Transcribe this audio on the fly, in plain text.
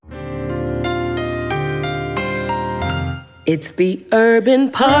It's the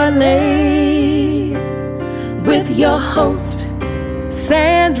Urban Parlay with your host,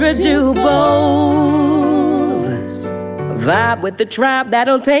 Sandra DuBose. Vibe with the tribe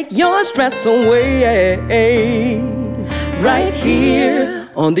that'll take your stress away. Right here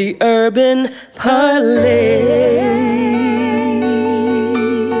on the Urban Parlay.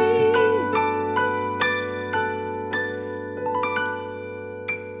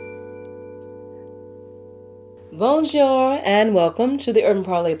 Bonjour and welcome to the Urban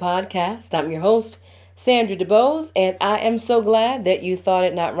Parlay Podcast. I'm your host, Sandra DuBose, and I am so glad that you thought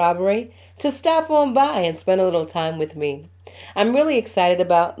it not robbery to stop on by and spend a little time with me. I'm really excited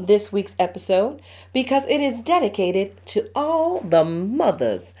about this week's episode because it is dedicated to all the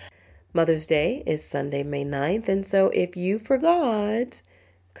mothers. Mother's Day is Sunday, May 9th, and so if you forgot,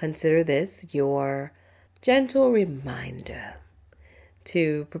 consider this your gentle reminder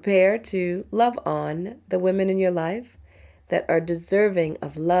to prepare to love on the women in your life that are deserving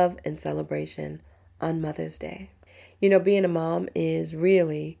of love and celebration on Mother's Day. You know, being a mom is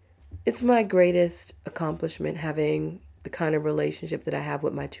really, it's my greatest accomplishment, having the kind of relationship that I have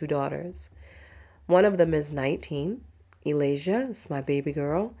with my two daughters. One of them is 19, Elijah, is my baby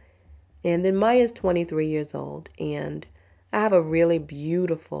girl, and then Maya is 23 years old, and I have a really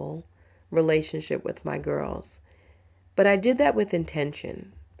beautiful relationship with my girls. But I did that with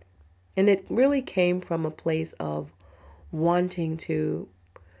intention. And it really came from a place of wanting to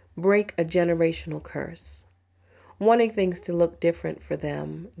break a generational curse. Wanting things to look different for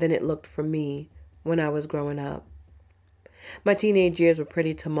them than it looked for me when I was growing up. My teenage years were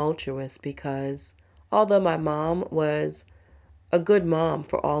pretty tumultuous because although my mom was a good mom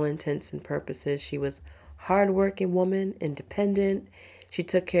for all intents and purposes, she was a hardworking woman, independent. She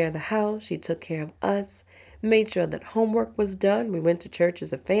took care of the house. She took care of us. Made sure that homework was done. We went to church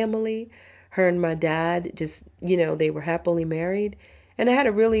as a family. Her and my dad just, they were happily married. And I had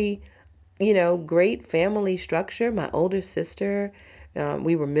a really, great family structure. My older sister,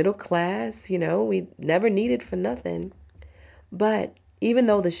 we were middle class, we never needed for nothing. But even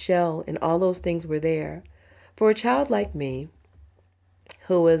though the shell and all those things were there, for a child like me,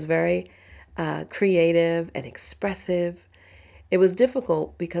 who was very creative and expressive, it was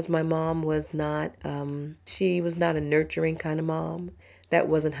difficult because my mom was not, she was not a nurturing kind of mom. That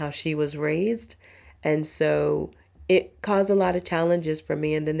wasn't how she was raised. And so it caused a lot of challenges for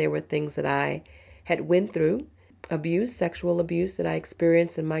me. And then there were things that I had went through, abuse, sexual abuse that I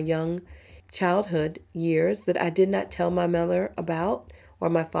experienced in my young childhood years that I did not tell my mother about or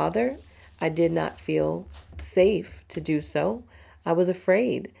my father. I did not feel safe to do so. I was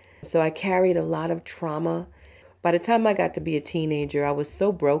afraid. So I carried a lot of trauma. By the time I got to be a teenager, I was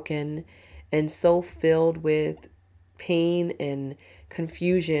so broken and so filled with pain and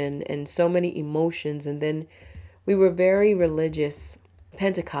confusion and so many emotions. And then we were very religious,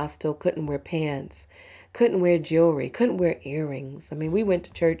 Pentecostal, couldn't wear pants, couldn't wear jewelry, couldn't wear earrings. I mean, we went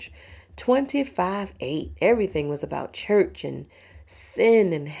to church 25/8. Everything was about church and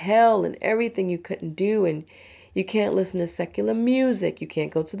sin and hell and everything you couldn't do. And you can't listen to secular music. You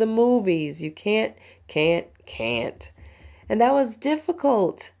can't go to the movies. You can't. And that was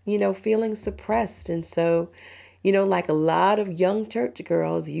difficult, feeling suppressed. And so, like a lot of young church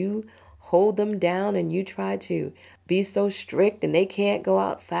girls, you hold them down and you try to be so strict and they can't go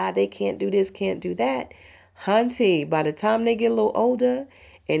outside. They can't do this, can't do that. Hunty, by the time they get a little older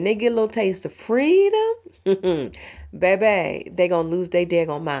and they get a little taste of freedom, baby, they going to lose their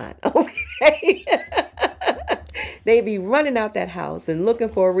daggone mind. Okay. They be running out that house and looking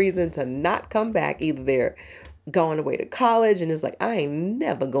for a reason to not come back. Either they're going away to college and it's like, I ain't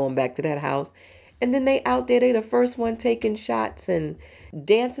never going back to that house. And then they out there, they the first one taking shots and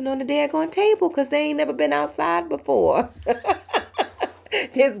dancing on the daggone table because they ain't never been outside before.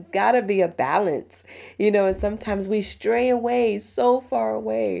 There's got to be a balance, and sometimes we stray away so far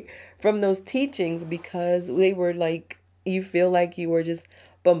away from those teachings because they were like, you feel like you were just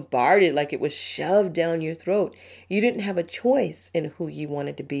bombarded, like it was shoved down your throat. You didn't have a choice in who you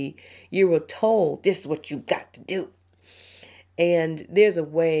wanted to be. You were told, this is what you got to do. And there's a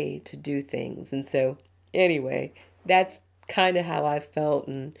way to do things. And so anyway, that's kind of how I felt.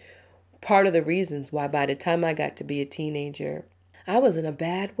 And part of the reasons why by the time I got to be a teenager, I was in a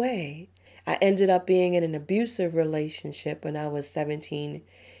bad way. I ended up being in an abusive relationship when I was 17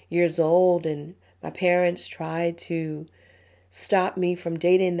 years old. And my parents tried to stop me from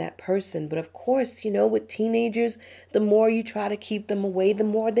dating that person. But of course, with teenagers, the more you try to keep them away, the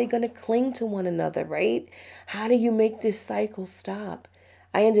more they're going to cling to one another, right? How do you make this cycle stop?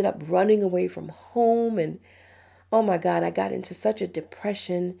 I ended up running away from home and, oh my God, I got into such a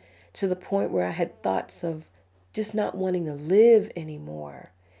depression to the point where I had thoughts of just not wanting to live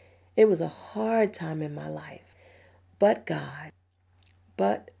anymore. It was a hard time in my life. But God,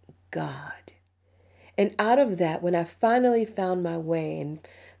 but God. And out of that, when I finally found my way and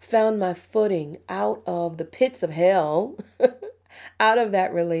found my footing out of the pits of hell, out of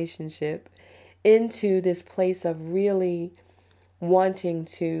that relationship, into this place of really wanting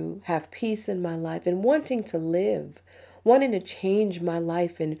to have peace in my life and wanting to live, wanting to change my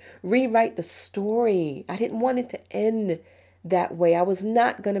life and rewrite the story. I didn't want it to end that way. I was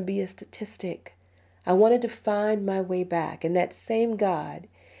not going to be a statistic. I wanted to find my way back. And that same God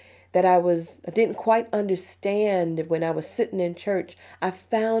that I didn't quite understand when I was sitting in church, I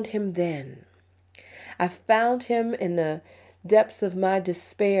found him then. I found him in the depths of my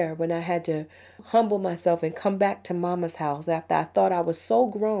despair when I had to humble myself and come back to mama's house after I thought I was so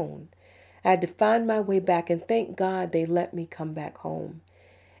grown. I had to find my way back, and thank God they let me come back home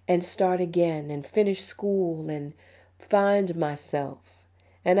and start again and finish school and find myself.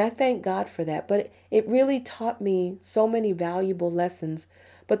 And I thank God for that. But it really taught me so many valuable lessons.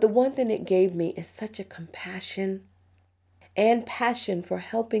 But the one thing it gave me is such a compassion and passion for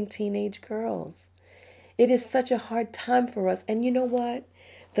helping teenage girls. It is such a hard time for us. And you know what?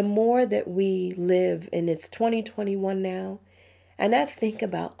 The more that we live, and it's 2021 now, and I think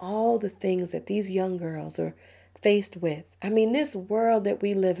about all the things that these young girls are faced with. I mean, this world that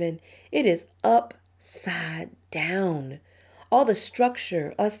we live in, it is upside down. All the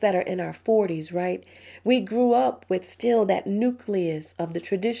structure, us that are in our 40s, right? We grew up with still that nucleus of the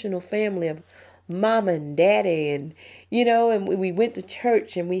traditional family of mama and daddy, and and we went to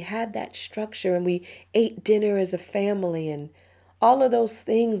church and we had that structure and we ate dinner as a family, and all of those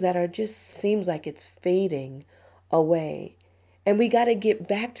things that are just seems like it's fading away. And we got to get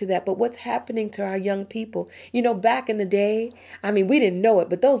back to that. But what's happening to our young people? Back in the day, I mean, we didn't know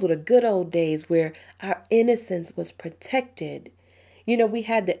it, but those were the good old days where our innocence was protected. We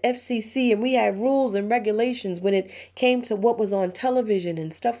had the FCC and we had rules and regulations when it came to what was on television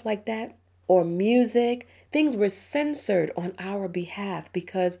and stuff like that, or music. Things were censored on our behalf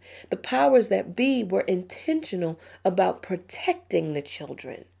because the powers that be were intentional about protecting the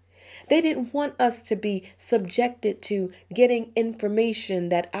children. They didn't want us to be subjected to getting information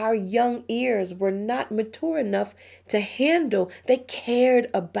that our young ears were not mature enough to handle. They cared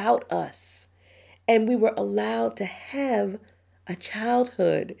about us, and we were allowed to have a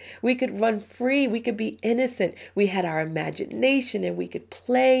childhood. We could run free. We could be innocent. We had our imagination and we could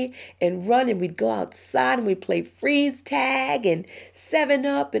play and run, and we'd go outside and we'd play freeze tag and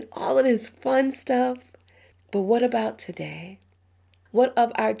 7-Up and all of this fun stuff. But what about today? What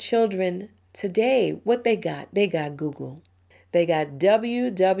of our children today? What they got? They got Google. They got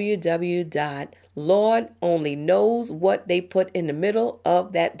www. Lord only knows what they put in the middle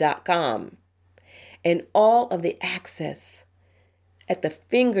of that .com. And all of the access at the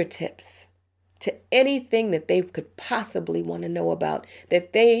fingertips to anything that they could possibly want to know about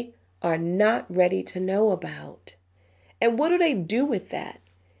that they are not ready to know about. And what do they do with that?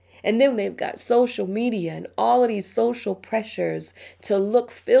 And then they've got social media and all of these social pressures to look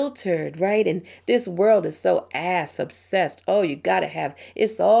filtered, right? And this world is so ass obsessed. Oh, you got to have,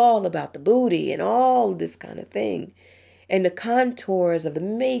 it's all about the booty and all this kind of thing. And the contours of the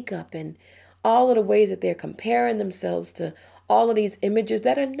makeup and all of the ways that they're comparing themselves to all of these images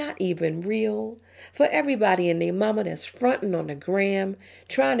that are not even real. For everybody and their mama that's fronting on the gram,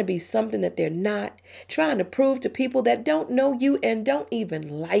 trying to be something that they're not, trying to prove to people that don't know you and don't even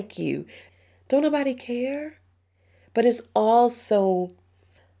like you. Don't nobody care? But it's also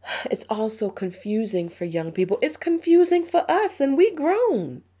confusing for young people. It's confusing for us, and we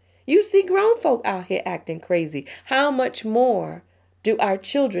grown. You see grown folk out here acting crazy. How much more do our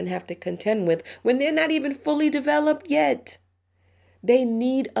children have to contend with when they're not even fully developed yet? They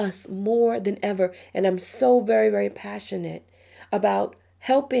need us more than ever. And I'm so very, very passionate about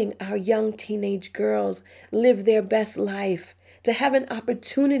helping our young teenage girls live their best life, to have an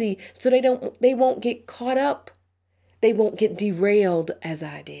opportunity so they won't get caught up. They won't get derailed as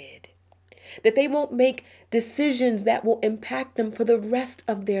I did. That they won't make decisions that will impact them for the rest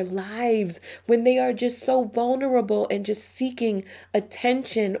of their lives when they are just so vulnerable and just seeking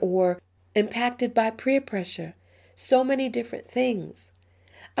attention or impacted by peer pressure. So many different things.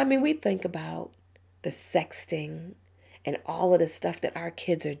 I mean, we think about the sexting and all of the stuff that our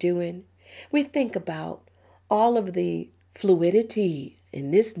kids are doing. We think about all of the fluidity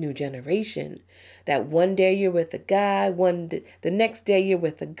in this new generation, that one day you're with a guy, the next day you're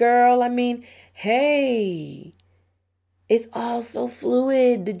with a girl. I mean, hey, it's all so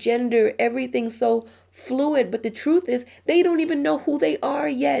fluid, the gender, everything's so fluid. But the truth is, they don't even know who they are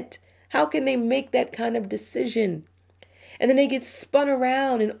yet. How can they make that kind of decision? And then they get spun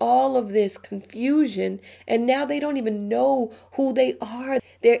around in all of this confusion. And now they don't even know who they are.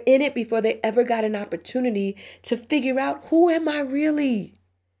 They're in it before they ever got an opportunity to figure out, who am I really?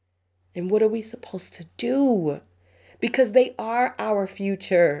 And what are we supposed to do? Because they are our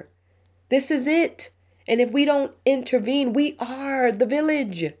future. This is it. And if we don't intervene, we are the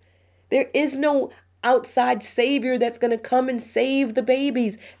village. There is no outside savior that's going to come and save the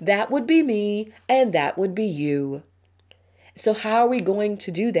babies. That would be me, and that would be you. So how are we going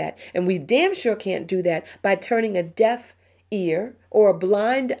to do that? And we damn sure can't do that by turning a deaf ear or a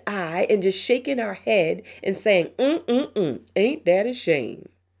blind eye and just shaking our head and saying, ain't that a shame?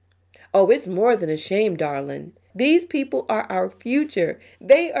 Oh, it's more than a shame, darling. These people are our future.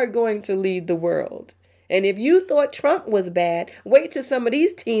 They are going to lead the world. And if you thought Trump was bad, wait till some of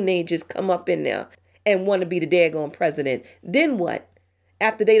these teenagers come up in there and want to be the daggone president. Then what?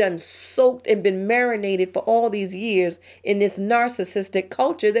 After they done soaked and been marinated for all these years in this narcissistic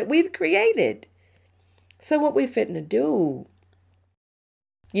culture that we've created. So what we fitting to do?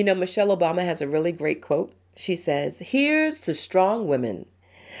 You know, Michelle Obama has a really great quote. She says, "Here's to strong women.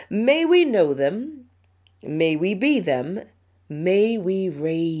 May we know them. May we be them. May we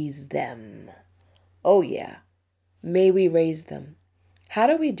raise them." Oh yeah. May we raise them. How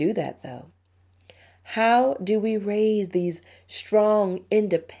do we do that though? How do we raise these strong,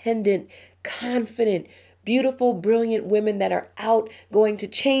 independent, confident, beautiful, brilliant women that are out going to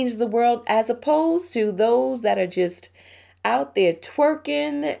change the world, as opposed to those that are just out there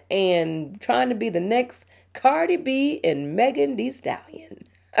twerking and trying to be the next Cardi B and Megan Thee Stallion?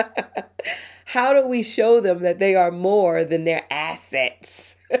 How do we show them that they are more than their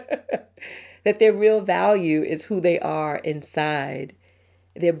assets? That their real value is who they are inside,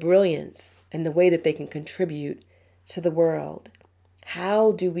 their brilliance, and the way that they can contribute to the world.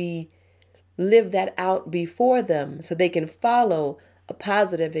 How do we live that out before them so they can follow a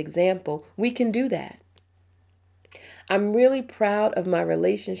positive example? We can do that. I'm really proud of my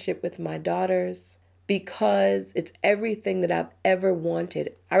relationship with my daughters because it's everything that I've ever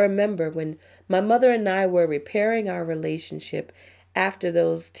wanted. I remember when my mother and I were repairing our relationship after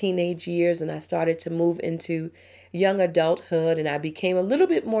those teenage years, and I started to move into young adulthood, and I became a little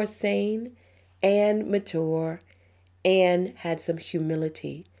bit more sane and mature and had some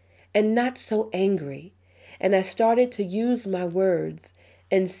humility and not so angry. And I started to use my words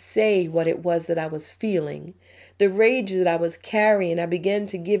and say what it was that I was feeling. The rage that I was carrying, I began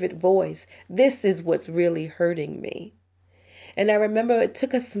to give it voice. This is what's really hurting me. And I remember it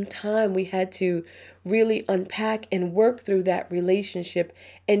took us some time. We had to really unpack and work through that relationship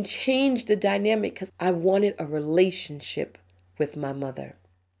and change the dynamic because I wanted a relationship with my mother.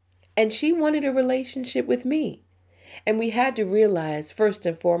 And she wanted a relationship with me. And we had to realize, first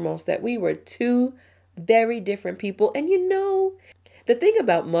and foremost, that we were two very different people. And you know, the thing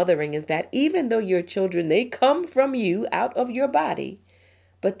about mothering is that even though your children, they come from you out of your body,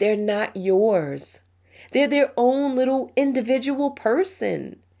 but they're not yours. They're their own little individual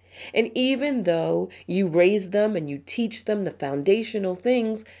person. And even though you raise them and you teach them the foundational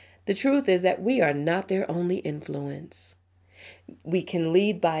things, the truth is that we are not their only influence. We can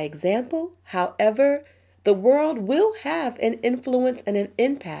lead by example. However, the world will have an influence and an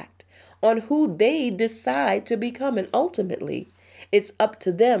impact on who they decide to become. And ultimately, it's up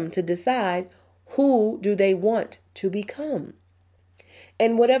to them to decide who do they want to become.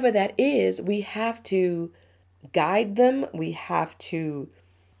 And whatever that is, we have to guide them. We have to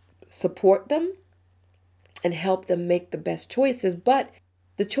support them and help them make the best choices. But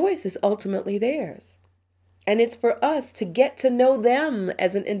the choice is ultimately theirs. And it's for us to get to know them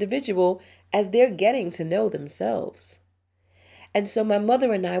as an individual as they're getting to know themselves. And so my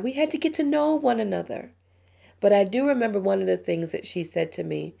mother and I, we had to get to know one another. But I do remember one of the things that she said to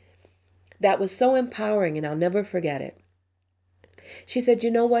me that was so empowering, and I'll never forget it. She said,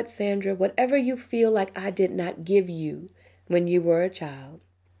 "You know what, Sandra, whatever you feel like I did not give you when you were a child,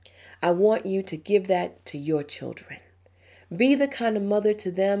 I want you to give that to your children. Be the kind of mother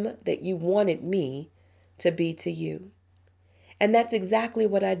to them that you wanted me to be to you." And that's exactly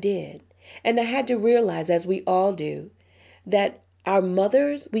what I did. And I had to realize, as we all do, that our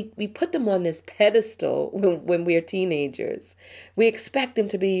mothers, we put them on this pedestal when we're teenagers. We expect them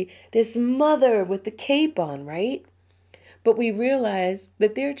to be this mother with the cape on, right? But we realize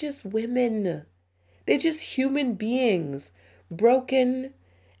that they're just women. They're just human beings, broken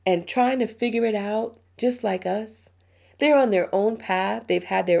and trying to figure it out just like us. They're on their own path. They've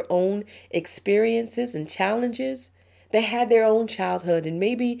had their own experiences and challenges. They had their own childhood, and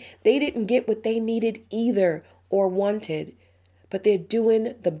maybe they didn't get what they needed either or wanted. but they're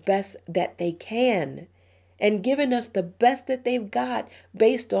doing the best that they can and giving us the best that they've got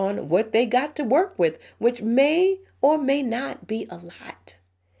based on what they got to work with, which may or may not be a lot.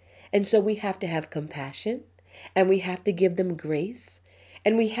 And so we have to have compassion, and we have to give them grace,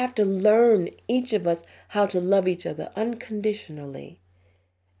 and we have to learn, each of us, how to love each other unconditionally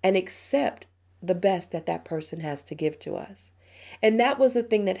and accept the best that that person has to give to us. And that was the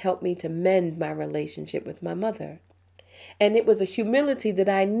thing that helped me to mend my relationship with my mother. And it was the humility that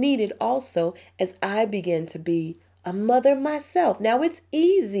I needed also as I began to be a mother myself. Now, it's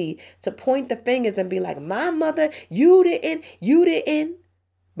easy to point the fingers and be like, my mother, you didn't.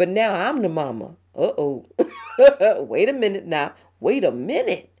 But now I'm the mama. Uh-oh. Wait a minute now. Wait a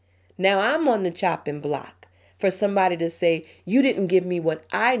minute. Now I'm on the chopping block for somebody to say, you didn't give me what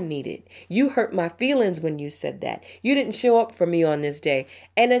I needed. You hurt my feelings when you said that. You didn't show up for me on this day.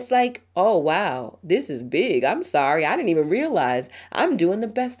 And it's like, oh, wow, this is big. I'm sorry. I didn't even realize I'm doing the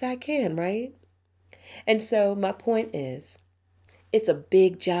best I can, right? And so my point is, it's a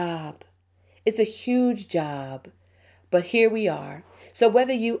big job. It's a huge job. But here we are. So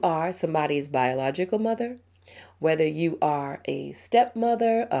whether you are somebody's biological mother, whether you are a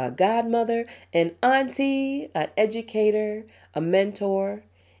stepmother, a godmother, an auntie, an educator, a mentor,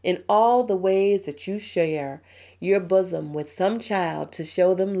 in all the ways that you share your bosom with some child to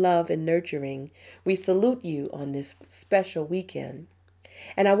show them love and nurturing, we salute you on this special weekend.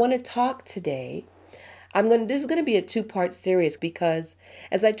 And I want to talk today. This is going to be a 2-part series because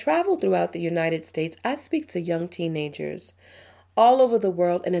as I travel throughout the United States, I speak to young teenagers all over the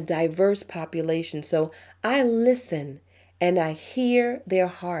world in a diverse population. So I listen and I hear their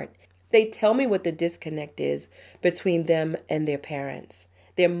heart. They tell me what the disconnect is between them and their parents,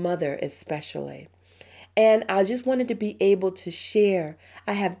 their mother especially. And I just wanted to be able to share.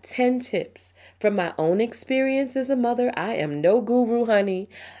 I have 10 tips from my own experience as a mother. I am no guru, honey.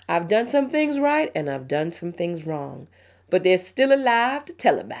 I've done some things right and I've done some things wrong. But they're still alive to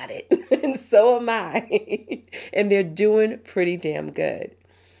tell about it. And so am I. And they're doing pretty damn good.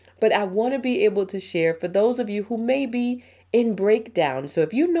 But I want to be able to share for those of you who may be in breakdown. So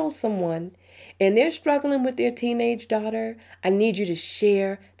if you know someone and they're struggling with their teenage daughter, I need you to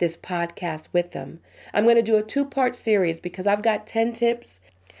share this podcast with them. I'm going to do a 2-part series because I've got 10 tips.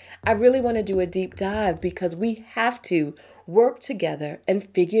 I really want to do a deep dive because we have to work together and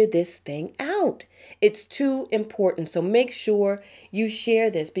figure this thing out. It's too important. So make sure you share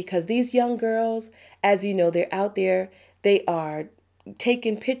this because these young girls, as you know, they're out there. They are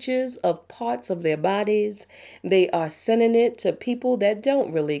taking pictures of parts of their bodies. They are sending it to people that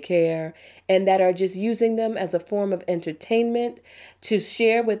don't really care and that are just using them as a form of entertainment to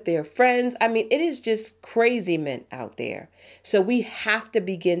share with their friends. I mean, it is just crazy men out there. So we have to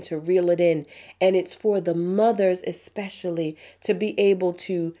begin to reel it in. And it's for the mothers especially to be able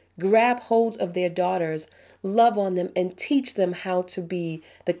to grab hold of their daughters, love on them, and teach them how to be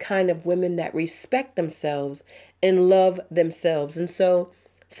the kind of women that respect themselves and love themselves. And so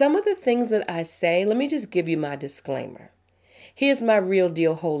some of the things that I say, let me just give you my disclaimer. Here's my real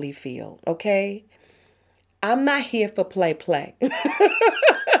deal Holyfield, okay? I'm not here for play.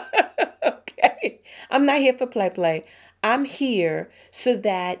 Okay? I'm not here for play. I'm here so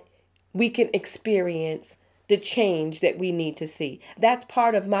that we can experience the change that we need to see. That's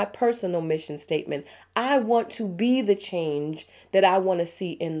part of my personal mission statement. I want to be the change that I want to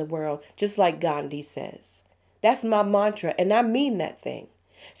see in the world, just like Gandhi says. That's my mantra, and I mean that thing.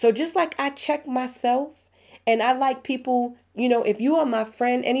 So just like I check myself, and I like people, if you are my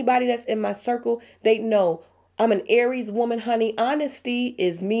friend, anybody that's in my circle, they know I'm an Aries woman, honey. Honesty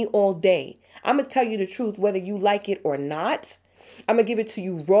is me all day. I'm going to tell you the truth, whether you like it or not. I'm going to give it to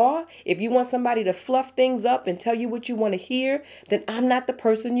you raw. If you want somebody to fluff things up and tell you what you want to hear, then I'm not the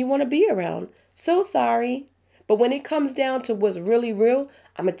person you want to be around. So sorry. But when it comes down to what's really real,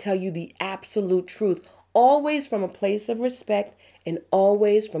 I'm going to tell you the absolute truth. Always from a place of respect and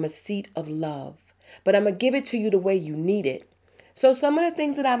always from a seat of love. But I'm going to give it to you the way you need it. So some of the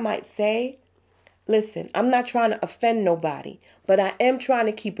things that I might say, listen, I'm not trying to offend nobody, but I am trying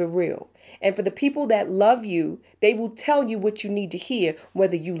to keep it real. And for the people that love you, they will tell you what you need to hear,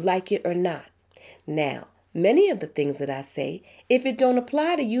 whether you like it or not. Now, many of the things that I say, if it don't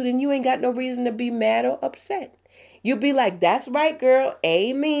apply to you, then you ain't got no reason to be mad or upset. You'll be like, that's right, girl.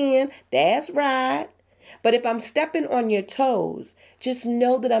 Amen. That's right. But if I'm stepping on your toes, just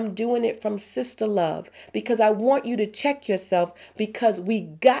know that I'm doing it from sister love because I want you to check yourself because we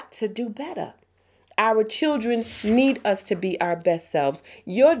got to do better. Our children need us to be our best selves.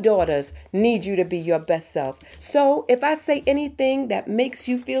 Your daughters need you to be your best self. So if I say anything that makes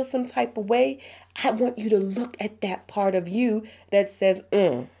you feel some type of way, I want you to look at that part of you that says,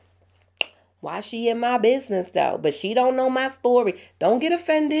 why she in my business though? But she don't know my story. Don't get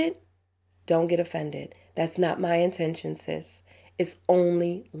offended. Don't get offended. That's not my intention, sis. It's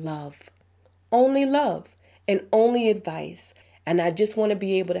only love. Only love and only advice. And I just want to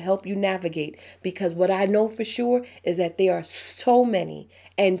be able to help you navigate, because what I know for sure is that there are so many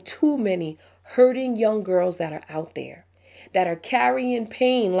and too many hurting young girls that are out there that are carrying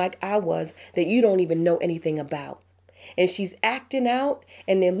pain like I was that you don't even know anything about. And she's acting out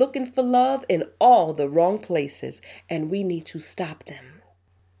and they're looking for love in all the wrong places, and we need to stop them.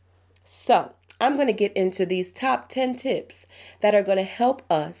 So I'm going to get into these top 10 tips that are going to help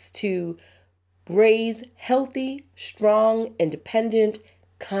us to raise healthy, strong, independent,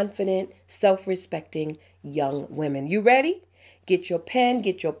 confident, self-respecting young women. You ready? Get your pen,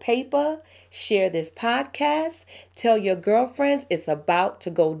 get your paper, share this podcast, tell your girlfriends it's about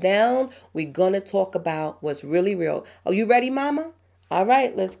to go down. We're going to talk about what's really real. Are you ready, mama? All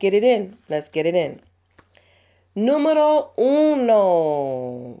right, let's get it in. Let's get it in. Numero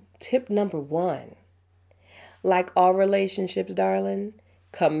uno. Tip number 1. Like all relationships, darling,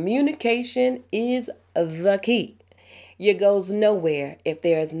 communication is the key. You goes nowhere if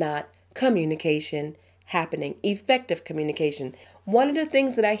there is not communication happening, effective communication. One of the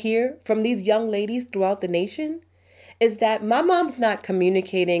things that I hear from these young ladies throughout the nation is that my mom's not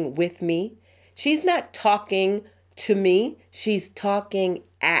communicating with me. She's not talking to me. She's talking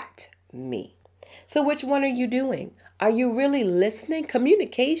at me. So which one are you doing? Are you really listening?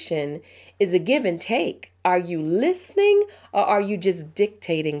 Communication is a give and take. Are you listening, or are you just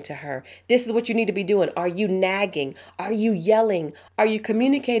dictating to her? This is what you need to be doing. Are you nagging? Are you yelling? Are you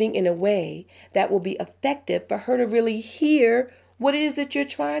communicating in a way that will be effective for her to really hear what it is that you're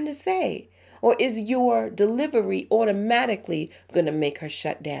trying to say? Or is your delivery automatically going to make her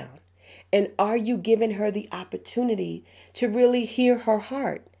shut down? And are you giving her the opportunity to really hear her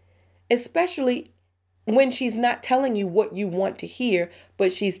heart? Especially when she's not telling you what you want to hear,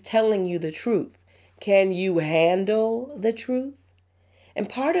 but she's telling you the truth. Can you handle the truth? And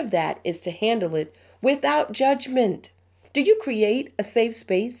part of that is to handle it without judgment. Do you create a safe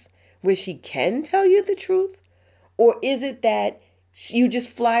space where she can tell you the truth? Or is it that you just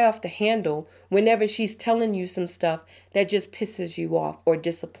fly off the handle whenever she's telling you some stuff that just pisses you off or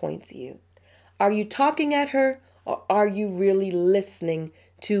disappoints you? Are you talking at her, or are you really listening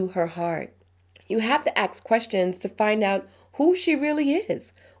to her heart? You have to ask questions to find out who she really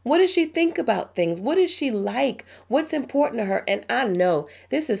is. What does she think about things? What is she like? What's important to her? And I know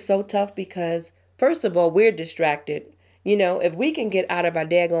this is so tough because, first of all, we're distracted. You know, if we can get out of our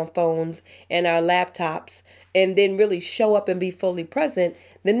daggone phones and our laptops and then really show up and be fully present,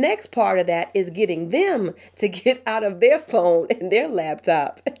 the next part of that is getting them to get out of their phone and their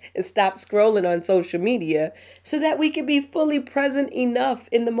laptop and stop scrolling on social media so that we can be fully present enough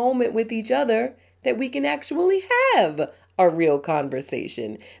in the moment with each other that we can actually have a real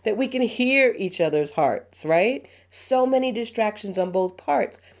conversation, that we can hear each other's hearts, right? So many distractions on both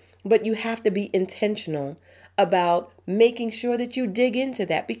parts, but you have to be intentional about making sure that you dig into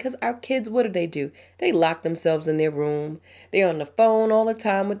that, because our kids, what do? They lock themselves in their room. They're on the phone all the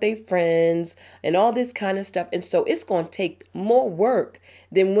time with their friends and all this kind of stuff. And so it's going to take more work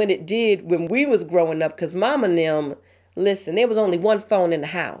than when it did when we was growing up, because mama and them, listen, there was only one phone in the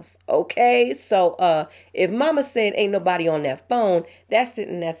house, okay? So if mama said ain't nobody on that phone, that's it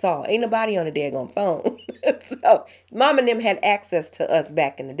and that's all. Ain't nobody on the daggone phone. So mama and them had access to us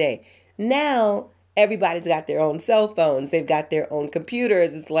back in the day. Now, everybody's got their own cell phones. They've got their own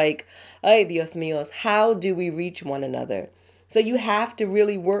computers. It's like, ay, Dios míos, how do we reach one another? So you have to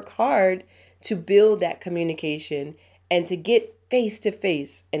really work hard to build that communication and to get face to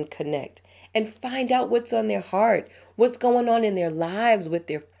face and connect and find out what's on their heart, what's going on in their lives with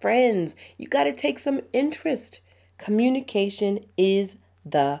their friends. You got to take some interest. Communication is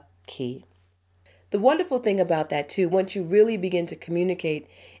the key. The wonderful thing about that too, once you really begin to communicate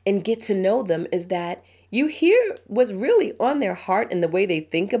and get to know them, is that you hear what's really on their heart and the way they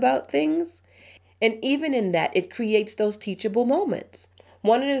think about things. And even in that, it creates those teachable moments.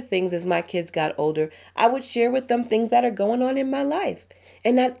 One of the things as my kids got older, I would share with them things that are going on in my life.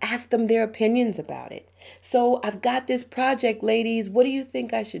 And I'd ask them their opinions about it. So I've got this project, ladies. What do you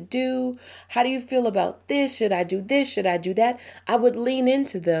think I should do? How do you feel about this? Should I do this? Should I do that? I would lean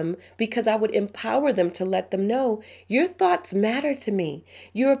into them because I would empower them to let them know your thoughts matter to me.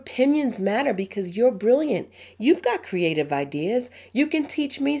 Your opinions matter because you're brilliant. You've got creative ideas. You can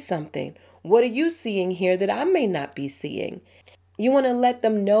teach me something. What are you seeing here that I may not be seeing? You want to let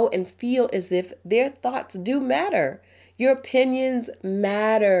them know and feel as if their thoughts do matter. Your opinions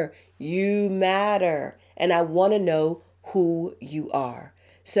matter. You matter. And I want to know who you are.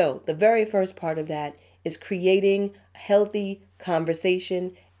 So the very first part of that is creating healthy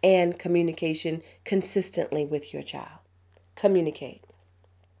conversation and communication consistently with your child. Communicate.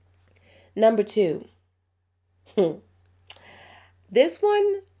 Number 2. This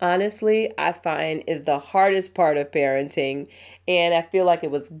one, honestly, I find is the hardest part of parenting. And I feel like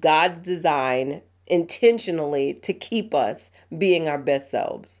it was God's design intentionally to keep us being our best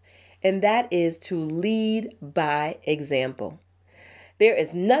selves. And that is to lead by example. There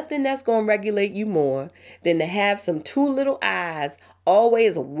is nothing that's going to regulate you more than to have some two little eyes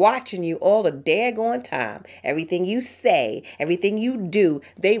always watching you all the daggone time. Everything you say, everything you do,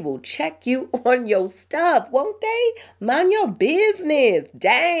 they will check you on your stuff, won't they? Mind your business.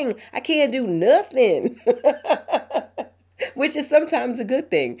 Dang, I can't do nothing. Which is sometimes a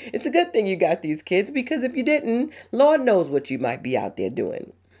good thing. It's a good thing you got these kids, because if you didn't, Lord knows what you might be out there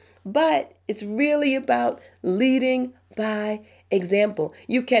doing. But it's really about leading by example.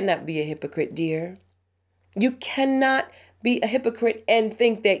 You cannot be a hypocrite, dear. You cannot be a hypocrite and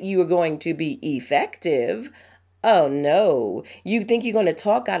think that you are going to be effective. Oh no. You think you're going to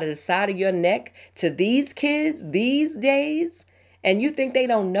talk out of the side of your neck to these kids these days? And you think they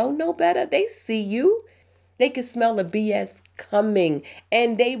don't know no better? They see you. They can smell the BS coming,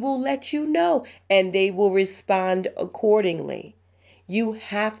 and they will let you know, and they will respond accordingly. You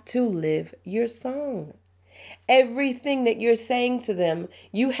have to live your song. Everything that you're saying to them,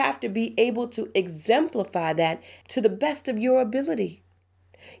 you have to be able to exemplify that to the best of your ability.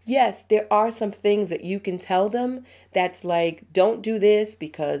 Yes, there are some things that you can tell them that's like, don't do this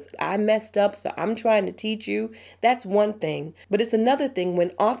because I messed up, so I'm trying to teach you. That's one thing. But it's another thing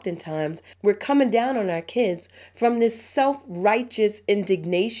when oftentimes we're coming down on our kids from this self-righteous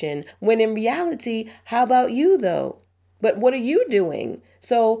indignation, when in reality, how about you though? But what are you doing?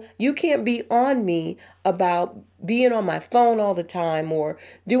 So you can't be on me about being on my phone all the time or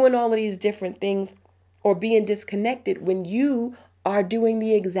doing all of these different things or being disconnected when you are doing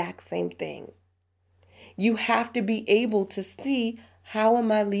the exact same thing. You have to be able to see, how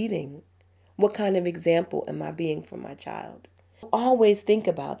am I leading? What kind of example am I being for my child? Always think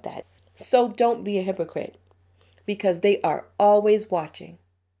about that. So don't be a hypocrite, because they are always watching.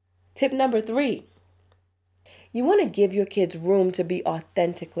 Tip number 3. You want to give your kids room to be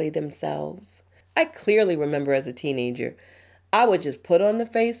authentically themselves. I clearly remember as a teenager, I would just put on the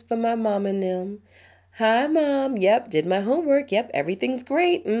face for my mom and them. Hi, Mom. Yep, did my homework. Yep, everything's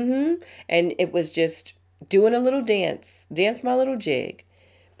great. And it was just doing a little dance my little jig,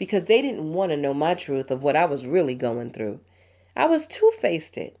 because they didn't want to know my truth of what I was really going through. I was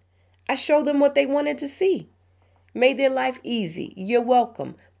two-faced it. I showed them what they wanted to see. Made their life easy. You're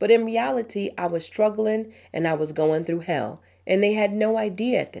welcome. But in reality, I was struggling and I was going through hell. And they had no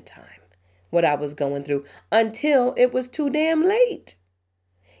idea at the time what I was going through until it was too damn late.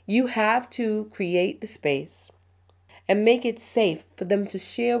 You have to create the space and make it safe for them to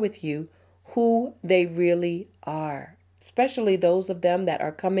share with you who they really are, especially those of them that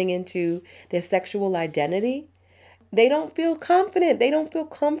are coming into their sexual identity. They don't feel confident. They don't feel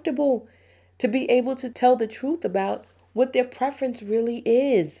comfortable to be able to tell the truth about what their preference really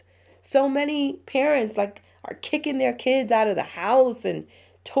is. So many parents are kicking their kids out of the house and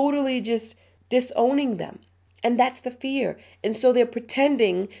totally just disowning them. And that's the fear. And so they're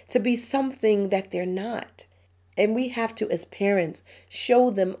pretending to be something that they're not. And we have to, as parents, show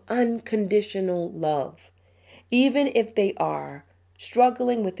them unconditional love. Even if they are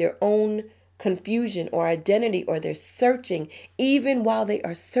struggling with their own confusion or identity, or they're searching, even while they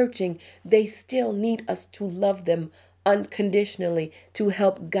are searching, they still need us to love them unconditionally, to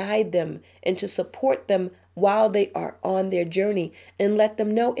help guide them and to support them while they are on their journey, and let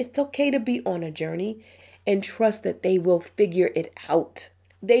them know it's okay to be on a journey, and trust that they will figure it out.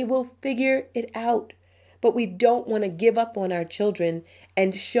 They will figure it out. But we don't want to give up on our children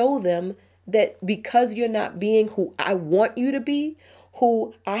and show them that because you're not being who I want you to be,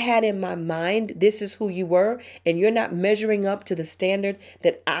 who I had in my mind, this is who you were, and you're not measuring up to the standard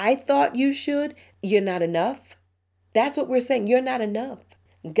that I thought you should, you're not enough. That's what we're saying. You're not enough.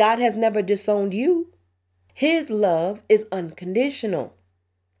 God has never disowned you. His love is unconditional.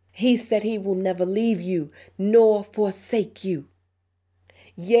 He said he will never leave you nor forsake you.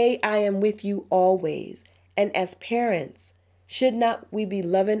 Yea, I am with you always. And as parents, should not we be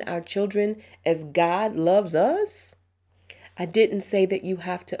loving our children as God loves us? I didn't say that you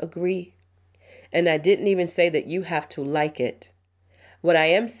have to agree. And I didn't even say that you have to like it. What I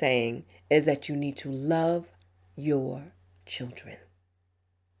am saying is that you need to love your children.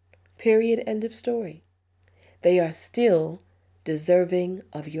 Period. End of story. They are still deserving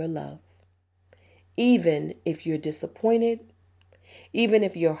of your love. Even if you're disappointed, even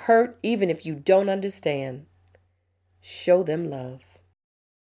if you're hurt, even if you don't understand, show them love.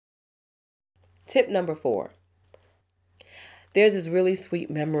 Tip number 4. There's this really sweet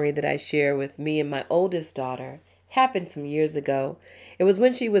memory that I share with me and my oldest daughter. It happened some years ago. It was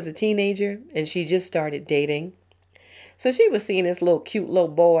when she was a teenager and she just started dating. So she was seeing this little cute little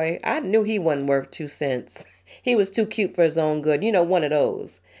boy. I knew he wasn't worth 2 cents. He was too cute for his own good. One of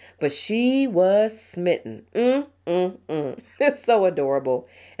those. But she was smitten. It's so adorable.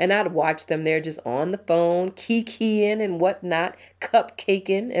 And I'd watch them there just on the phone, kikiing and whatnot,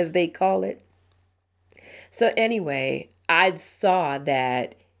 cupcaking as they call it. So anyway, I saw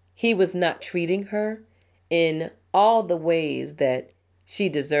that he was not treating her in all the ways that she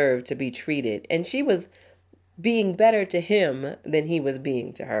deserved to be treated. And she was being better to him than he was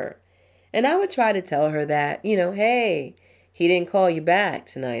being to her. And I would try to tell her that, hey, he didn't call you back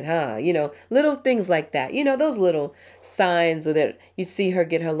tonight, huh? Little things like that. Those little signs so that you'd see her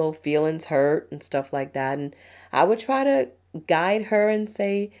get her little feelings hurt and stuff like that. And I would try to guide her and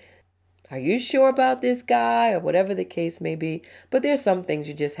say, are you sure about this guy, or whatever the case may be? But there's some things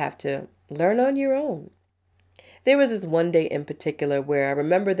you just have to learn on your own. There was this one day in particular where I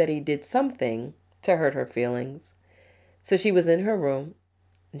remember that he did something to hurt her feelings. So she was in her room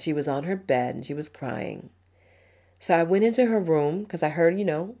and she was on her bed and she was crying. So I went into her room because I heard,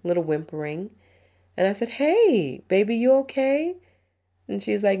 little whimpering. And I said, hey, baby, you okay? And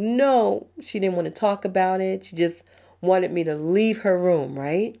she's like, no, she didn't want to talk about it. She just wanted me to leave her room,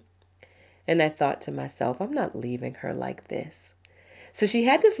 right? And I thought to myself, I'm not leaving her like this. So she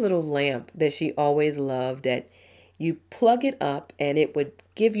had this little lamp that she always loved that you plug it up and it would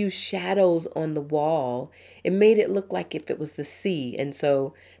give you shadows on the wall. It made it look like if it was the sea. And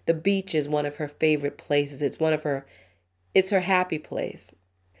so the beach is one of her favorite places. It's her happy place.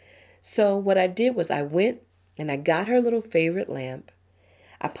 So what I did was I went and I got her little favorite lamp.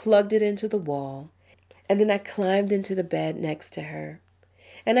 I plugged it into the wall and then I climbed into the bed next to her.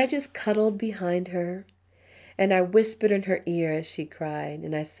 And I just cuddled behind her and I whispered in her ear as she cried.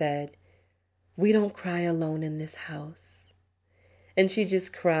 And I said, we don't cry alone in this house. And she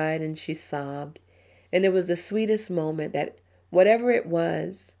just cried and she sobbed. And it was the sweetest moment that whatever it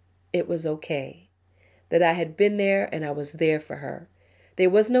was okay. That I had been there and I was there for her. There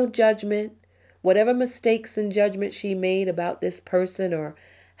was no judgment. Whatever mistakes and judgment she made about this person or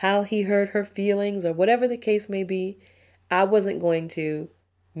how he hurt her feelings or whatever the case may be, I wasn't going to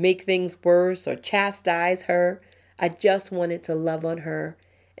make things worse or chastise her. I just wanted to love on her.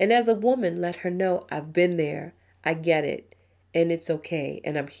 And as a woman, let her know I've been there. I get it. And it's okay.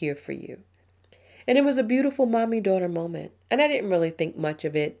 And I'm here for you. And it was a beautiful mommy-daughter moment. And I didn't really think much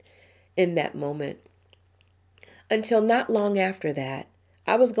of it in that moment. Until not long after that,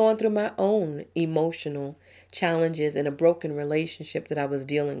 I was going through my own emotional challenges in a broken relationship that I was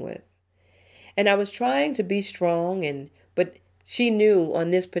dealing with. And I was trying to be strong, but she knew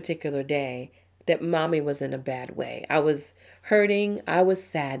on this particular day that mommy was in a bad way. I was hurting. I was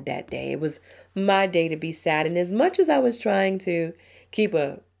sad that day. It was my day to be sad. And as much as I was trying to keep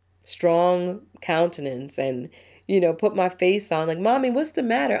a strong countenance and, put my face on like, mommy, what's the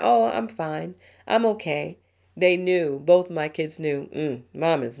matter? Oh, I'm fine. I'm okay. They knew, both my kids knew,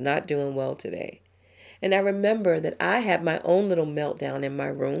 mom is not doing well today. And I remember that I had my own little meltdown in my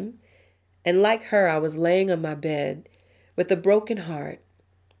room. And like her, I was laying on my bed with a broken heart.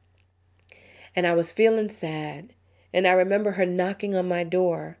 And I was feeling sad. And I remember her knocking on my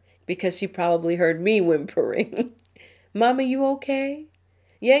door because she probably heard me whimpering. Mommy, you okay?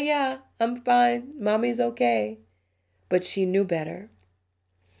 Yeah, I'm fine. Mommy's okay. But she knew better.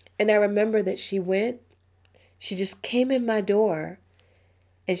 And I remember that she just came in my door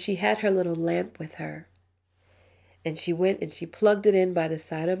and she had her little lamp with her. And she went and she plugged it in by the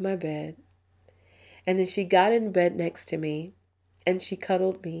side of my bed. And then she got in bed next to me and she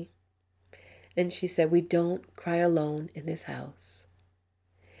cuddled me. And she said, we don't cry alone in this house.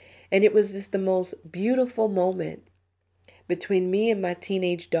 And it was just the most beautiful moment between me and my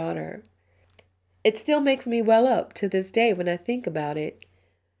teenage daughter. It still makes me well up to this day when I think about it,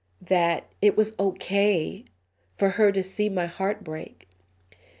 that it was okay for her to see my heart break,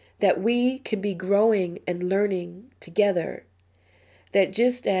 that we could be growing and learning together, that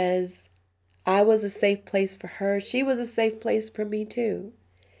just as I was a safe place for her, she was a safe place for me too.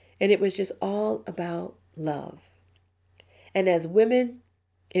 And it was just all about love. And as women,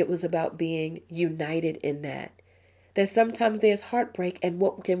 it was about being united in that. That sometimes there's heartbreak, and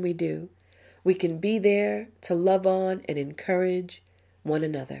what can we do? we can be there to love on and encourage one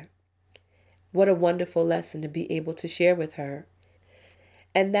another. What a wonderful lesson to be able to share with her.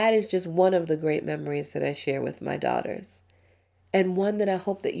 And that is just one of the great memories that I share with my daughters. And one that I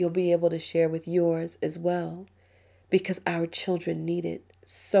hope that you'll be able to share with yours as well, because our children need it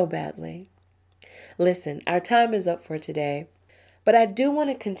so badly. Listen, our time is up for today, but I do want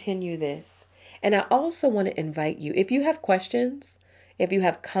to continue this. And I also want to invite you, if you have questions, if you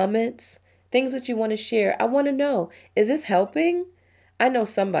have comments, things that you want to share, I want to know, is this helping? I know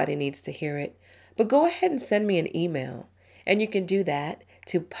somebody needs to hear it, but go ahead and send me an email. And you can do that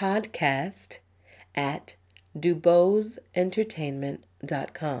to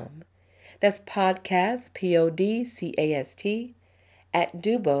podcast@dubowsentertainment.com. That's podcast, podcast, at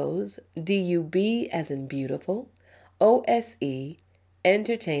Dubow's, D-U-B as in beautiful, O-S-E,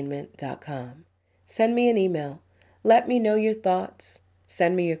 entertainment.com. Send me an email. Let me know your thoughts.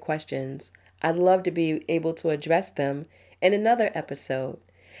 Send me your questions. I'd love to be able to address them in another episode.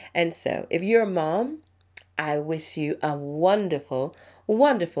 And so, if you're a mom, I wish you a wonderful,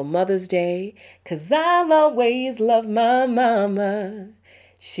 wonderful Mother's Day, 'cause I'll always love my mama.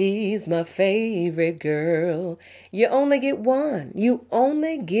 She's my favorite girl. You only get one. You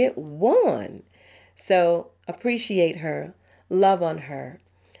only get one. So appreciate her. Love on her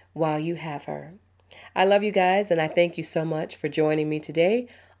while you have her. I love you guys, and I thank you so much for joining me today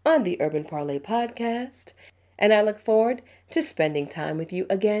on the Urban Parlay Podcast. And I look forward to spending time with you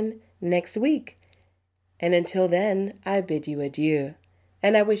again next week. And until then, I bid you adieu.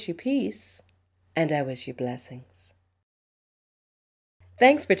 And I wish you peace. And I wish you blessings.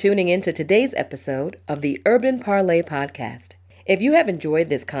 Thanks for tuning in to today's episode of the Urban Parlay Podcast. If you have enjoyed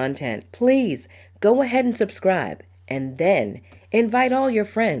this content, please go ahead and subscribe. And then invite all your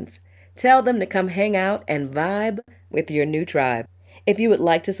friends. Tell them to come hang out and vibe with your new tribe. If you would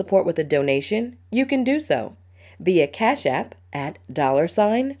like to support with a donation, you can do so via Cash App at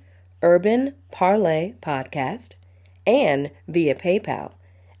 $Urban Parlay Podcast and via PayPal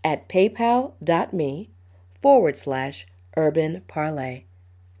at paypal.me/Urban Parlay.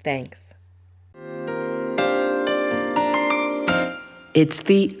 Thanks. It's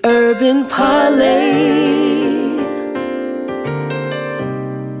the Urban Parlay.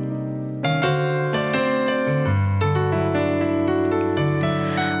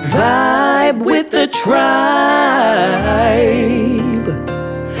 Vibe with the tribe,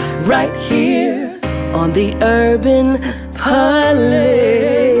 right here on the Urban Parlay.